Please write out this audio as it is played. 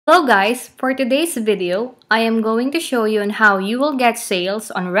Hello guys, for today's video, I am going to show you on how you will get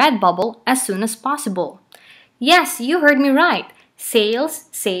sales on Redbubble as soon as possible. Yes, you heard me right. Sales,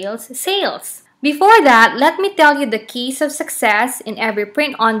 sales, sales. Before that, let me tell you the keys of success in every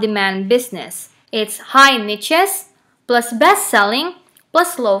print-on-demand business. It's high niches, plus best-selling,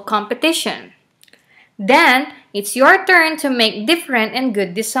 plus low competition. Then, it's your turn to make different and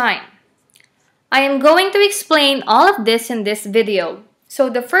good design. I am going to explain all of this in this video. So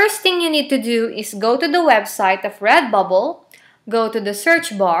the first thing you need to do is go to the website of Redbubble, go to the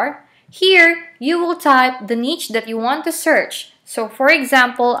search bar. Here, you will type the niche that you want to search. So for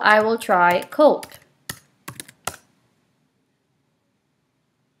example, I will try coat.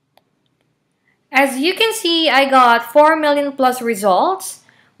 As you can see, I got 4 million plus results,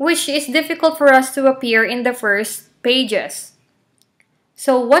 which is difficult for us to appear in the first pages.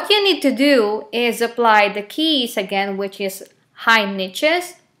 So what you need to do is apply the keys again, which is high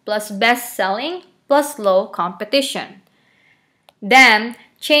niches plus best selling plus low competition. Then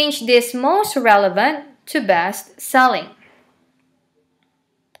change this most relevant to best selling.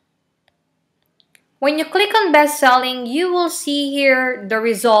 When you click on best selling, you will see here the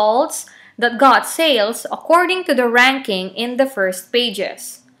results that got sales according to the ranking in the first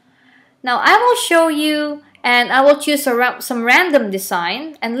pages. Now I will show you and I will choose some random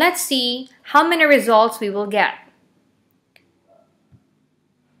design and let's see how many results we will get.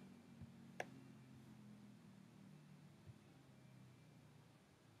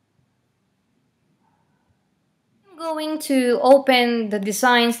 I'm going to open the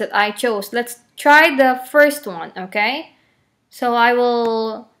designs that I chose. Let's try the first one, okay? So I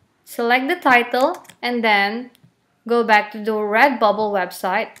will select the title and then go back to the Redbubble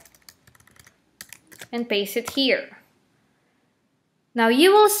website and paste it here. Now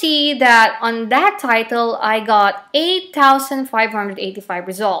you will see that on that title I got 8,585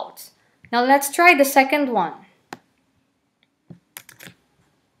 results. Now let's try the second one.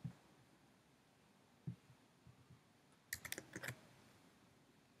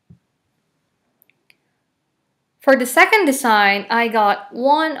 For the second design, I got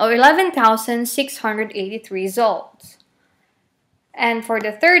 11,683 results. And for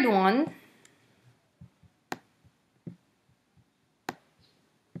the third one,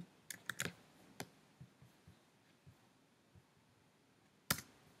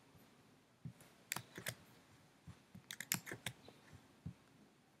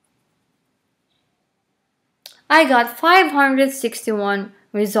 I got 561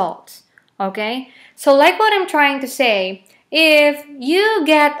 results. Okay, so like what I'm trying to say, if you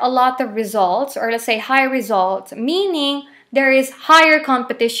get a lot of results, or let's say high results, meaning there is higher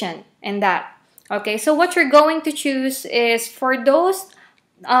competition in that. Okay, so what you're going to choose is for those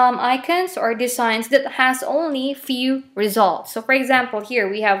icons or designs that has only few results. So for example, here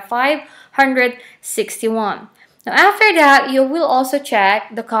we have 561. Now after that, you will also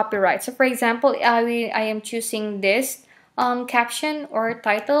check the copyright. So for example, I am choosing this caption or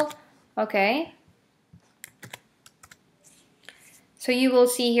title. Okay. So you will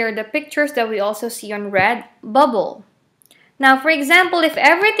see here the pictures that we also see on Redbubble. Now, for example, if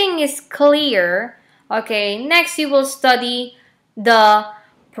everything is clear, okay, next you will study the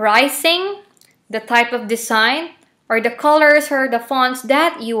pricing, the type of design, or the colors or the fonts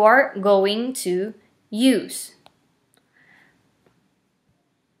that you are going to use.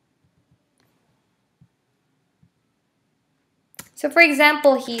 So for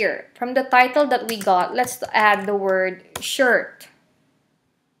example here, from the title that we got, let's add the word shirt.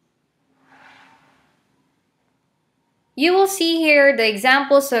 You will see here the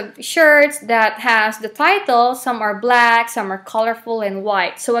examples of shirts that has the title. Some are black, some are colorful and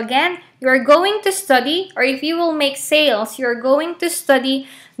white. So again, you're going to study, or if you will make sales, you're going to study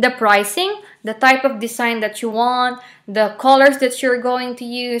the pricing, the type of design that you want, the colors that you're going to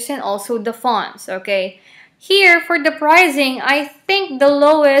use, and also the fonts, okay? Here, for the pricing, I think the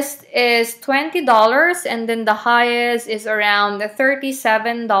lowest is $20 and then the highest is around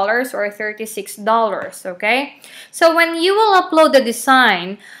 $37 or $36, okay? So when you will upload the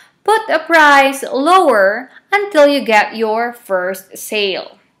design, put a price lower until you get your first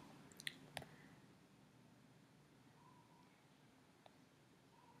sale.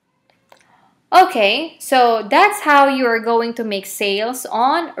 Okay, so that's how you are going to make sales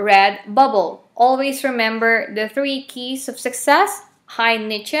on Redbubble. Always remember the 3 keys of success: high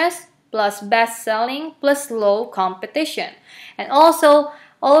niches plus best selling plus low competition. And also,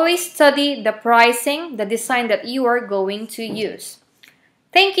 always study the pricing, the design that you are going to use.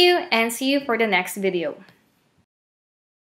 Thank you and see you for the next video.